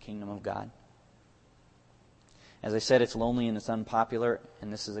things, the kingdom of God. As I said, it's lonely and it's unpopular,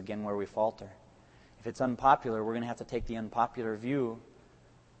 and this is again where we falter. If it's unpopular, we're going to have to take the unpopular view.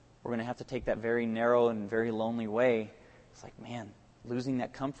 We're going to have to take that very narrow and very lonely way. It's like, man, losing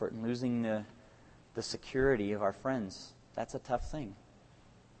that comfort and losing the security of our friends, that's a tough thing.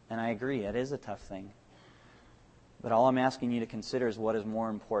 And I agree, it is a tough thing. But all I'm asking you to consider is what is more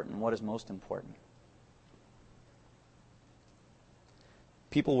important, what is most important.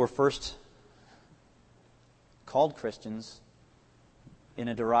 People were first called Christians in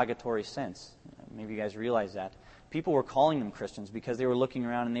a derogatory sense. Maybe you guys realize that. People were calling them Christians because they were looking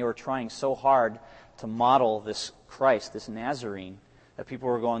around and they were trying so hard to model this Christ, this Nazarene, that people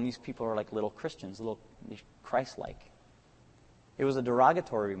were going, these people are like little Christians, little Christ-like. It was a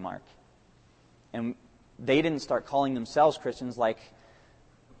derogatory remark. And they didn't start calling themselves Christians like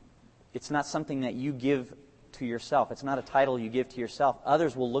it's not something that you give to yourself. It's not a title you give to yourself.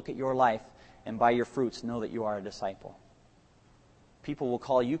 Others will look at your life and by your fruits know that you are a disciple. People will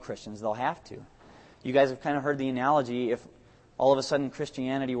call you Christians. They'll have to. You guys have kind of heard the analogy. If all of a sudden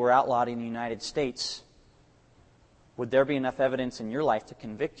Christianity were outlawed in the United States, would there be enough evidence in your life to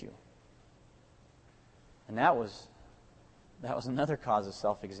convict you? And that was another cause of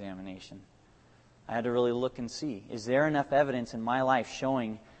self-examination. I had to really look and see, is there enough evidence in my life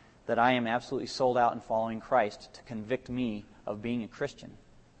showing that I am absolutely sold out and following Christ to convict me of being a Christian?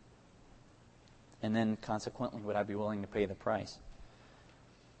 And then, consequently, would I be willing to pay the price?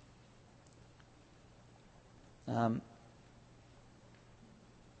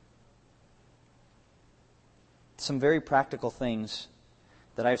 Some very practical things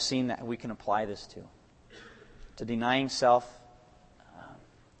that I've seen that we can apply this to denying self,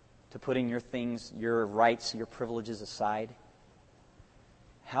 to putting your things, your rights, your privileges aside.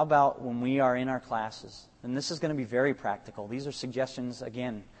 How about when we are in our classes? And this is going to be very practical. These are suggestions,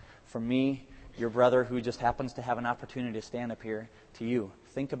 again, from me, your brother who just happens to have an opportunity to stand up here, to you.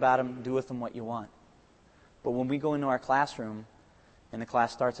 Think about them, do with them what you want. But when we go into our classroom and the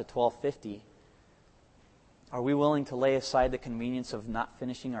class starts at 12:50, are we willing to lay aside the convenience of not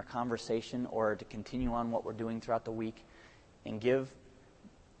finishing our conversation or to continue on what we're doing throughout the week and give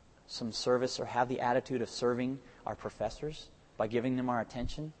some service or have the attitude of serving our professors by giving them our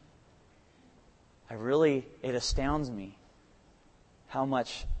attention? It astounds me how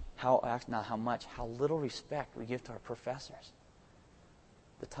little respect we give to our professors.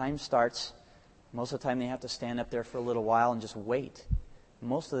 The time starts. Most of the time they have to stand up there for a little while and just wait.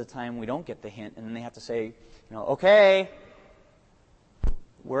 Most of the time we don't get the hint, and then they have to say, okay,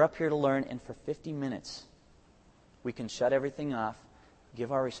 we're up here to learn, and for 50 minutes we can shut everything off,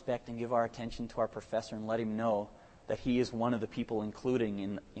 give our respect and give our attention to our professor and let him know that he is one of the people included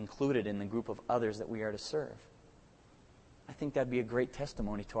in the group of others that we are to serve. I think that'd be a great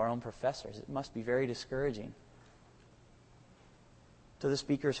testimony to our own professors. It must be very discouraging to the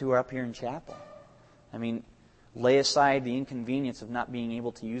speakers who are up here in chapel. Lay aside the inconvenience of not being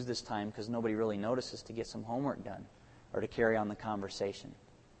able to use this time because nobody really notices to get some homework done or to carry on the conversation.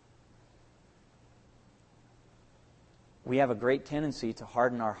 We have a great tendency to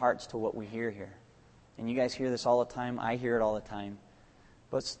harden our hearts to what we hear here. And you guys hear this all the time. I hear it all the time.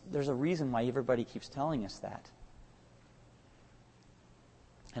 But there's a reason why everybody keeps telling us that.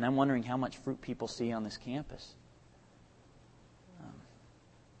 And I'm wondering how much fruit people see on this campus.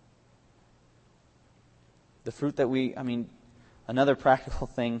 The fruit that another practical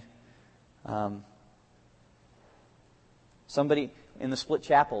thing, somebody in the split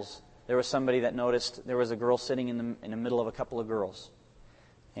chapels, there was somebody that noticed there was a girl sitting in the middle of a couple of girls.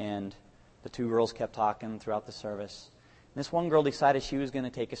 And the two girls kept talking throughout the service. And this one girl decided she was going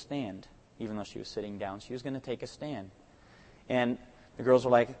to take a stand, even though she was sitting down. She was going to take a stand. And the girls were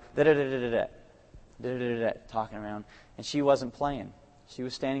like, da-da-da-da-da-da, da-da-da-da-da, talking around. And she wasn't playing. She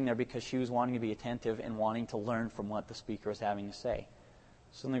was standing there because she was wanting to be attentive and wanting to learn from what the speaker was having to say.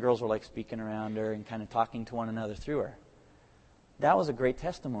 So the girls were like speaking around her and kind of talking to one another through her. That was a great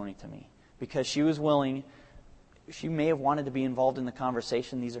testimony to me because she was willing. She may have wanted to be involved in the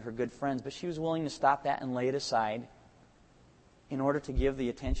conversation. These are her good friends. But she was willing to stop that and lay it aside in order to give the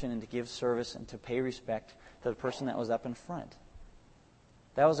attention and to give service and to pay respect to the person that was up in front.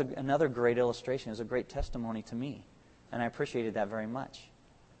 That was another great illustration. It was a great testimony to me. And I appreciated that very much.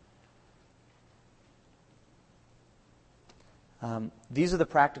 These are the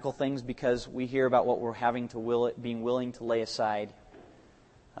practical things because we hear about what we're having to being willing to lay aside.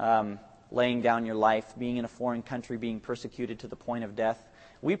 Laying down your life, being in a foreign country, being persecuted to the point of death.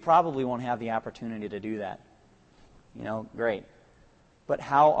 We probably won't have the opportunity to do that. Great. But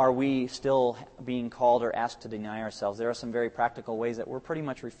how are we still being called or asked to deny ourselves? There are some very practical ways that we're pretty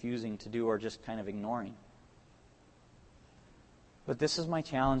much refusing to do or just kind of ignoring. But this is my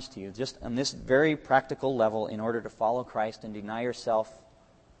challenge to you, just on this very practical level, in order to follow Christ and deny yourself.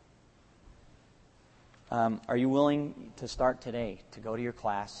 Are you willing to start today, to go to your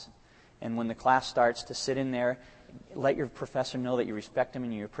class? And when the class starts, to sit in there, let your professor know that you respect him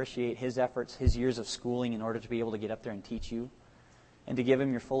and you appreciate his efforts, his years of schooling in order to be able to get up there and teach you. And to give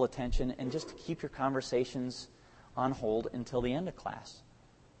him your full attention and just to keep your conversations on hold until the end of class.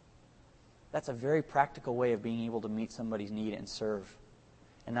 That's a very practical way of being able to meet somebody's need and serve.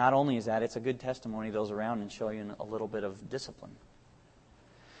 And not only is that, it's a good testimony to those around and show you a little bit of discipline.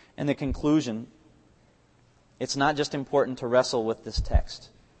 And the conclusion, it's not just important to wrestle with this text.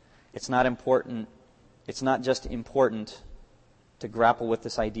 It's not just important to grapple with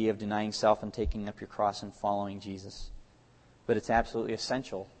this idea of denying self and taking up your cross and following Jesus. But it's absolutely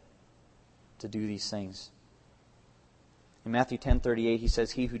essential to do these things. In Matthew 10:38, he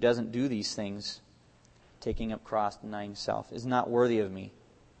says, "He who doesn't do these things, taking up cross, denying self, is not worthy of me,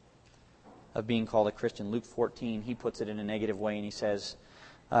 of being called a Christian." Luke 14, he puts it in a negative way, and he says,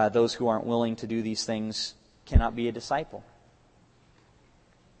 those who aren't willing to do these things cannot be a disciple.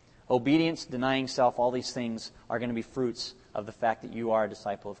 Obedience, denying self, all these things are going to be fruits of the fact that you are a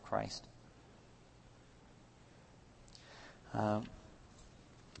disciple of Christ. A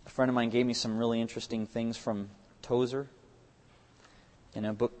friend of mine gave me some really interesting things from Tozer in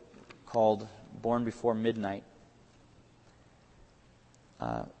a book called Born Before Midnight.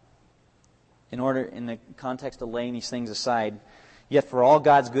 In the context of laying these things aside, yet for all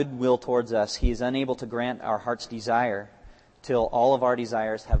God's goodwill towards us, He is unable to grant our heart's desire till all of our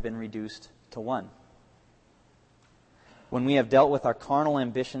desires have been reduced to one. When we have dealt with our carnal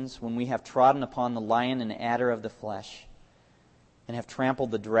ambitions, when we have trodden upon the lion and adder of the flesh, and have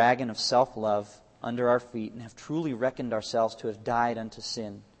trampled the dragon of self-love under our feet, and have truly reckoned ourselves to have died unto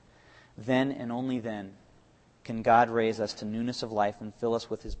sin, then and only then can God raise us to newness of life and fill us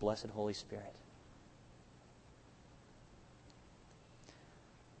with His blessed Holy Spirit.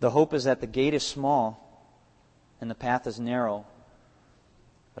 The hope is that the gate is small and the path is narrow,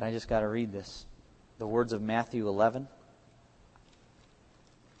 but I just got to read this. The words of Matthew 11,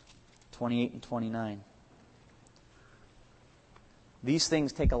 28 and 29. These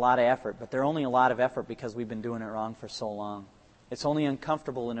things take a lot of effort, but they're only a lot of effort because we've been doing it wrong for so long. It's only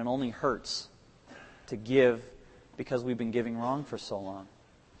uncomfortable and it only hurts to give because we've been giving wrong for so long.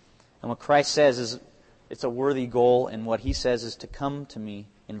 And what Christ says is it's a worthy goal, and what He says is to come to me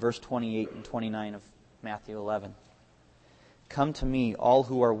in verse 28 and 29 of Matthew 11. Come to me, all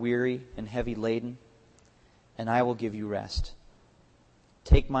who are weary and heavy laden, and I will give you rest.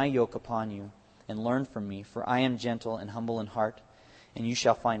 Take my yoke upon you and learn from me, for I am gentle and humble in heart, and you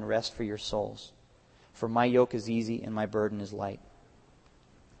shall find rest for your souls. For my yoke is easy and my burden is light.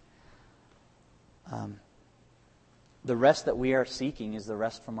 The rest that we are seeking is the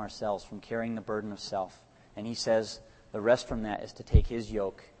rest from ourselves, from carrying the burden of self. And He says the rest from that is to take His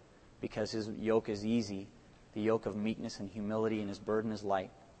yoke, because His yoke is easy, the yoke of meekness and humility, and His burden is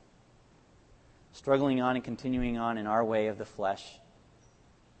light. Struggling on and continuing on in our way of the flesh,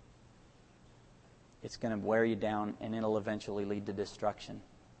 it's going to wear you down, and it'll eventually lead to destruction.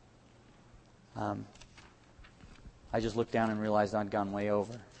 I just looked down and realized I'd gone way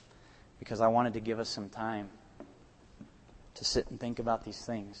over, because I wanted to give us some time to sit and think about these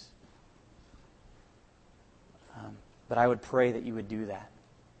things. But I would pray that you would do that.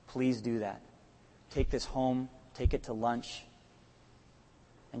 Please do that. Take this home, take it to lunch,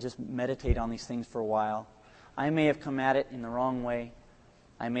 and just meditate on these things for a while. I may have come at it in the wrong way.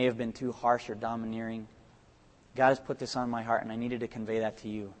 I may have been too harsh or domineering. God has put this on my heart, and I needed to convey that to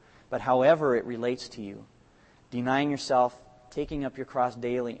you. But however it relates to you, denying yourself, taking up your cross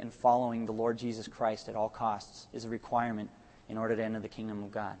daily, and following the Lord Jesus Christ at all costs is a requirement in order to enter the kingdom of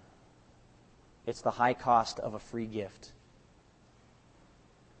God. It's the high cost of a free gift.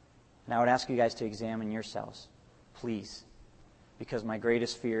 And I would ask you guys to examine yourselves, please, because my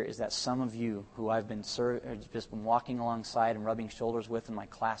greatest fear is that some of you who I've been just been walking alongside and rubbing shoulders with in my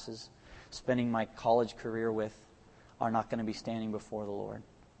classes, spending my college career with, are not going to be standing before the Lord.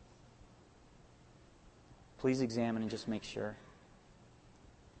 Please examine and just make sure.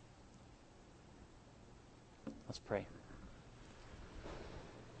 Let's pray.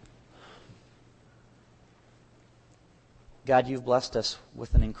 God, you've blessed us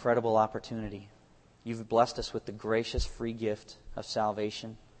with an incredible opportunity. You've blessed us with the gracious free gift of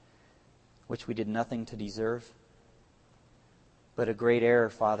salvation, which we did nothing to deserve. But a great error,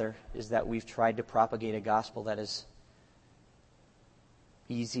 Father, is that we've tried to propagate a gospel that is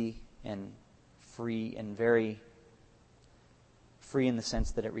easy and free and very free in the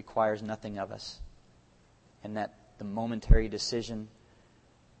sense that it requires nothing of us. And that the momentary decision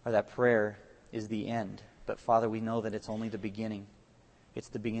or that prayer is the end. But Father, we know that it's only the beginning. It's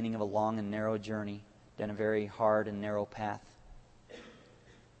the beginning of a long and narrow journey down a very hard and narrow path.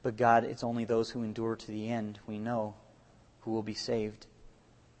 But God, it's only those who endure to the end, we know, who will be saved.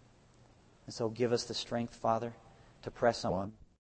 And so give us the strength, Father, to press on.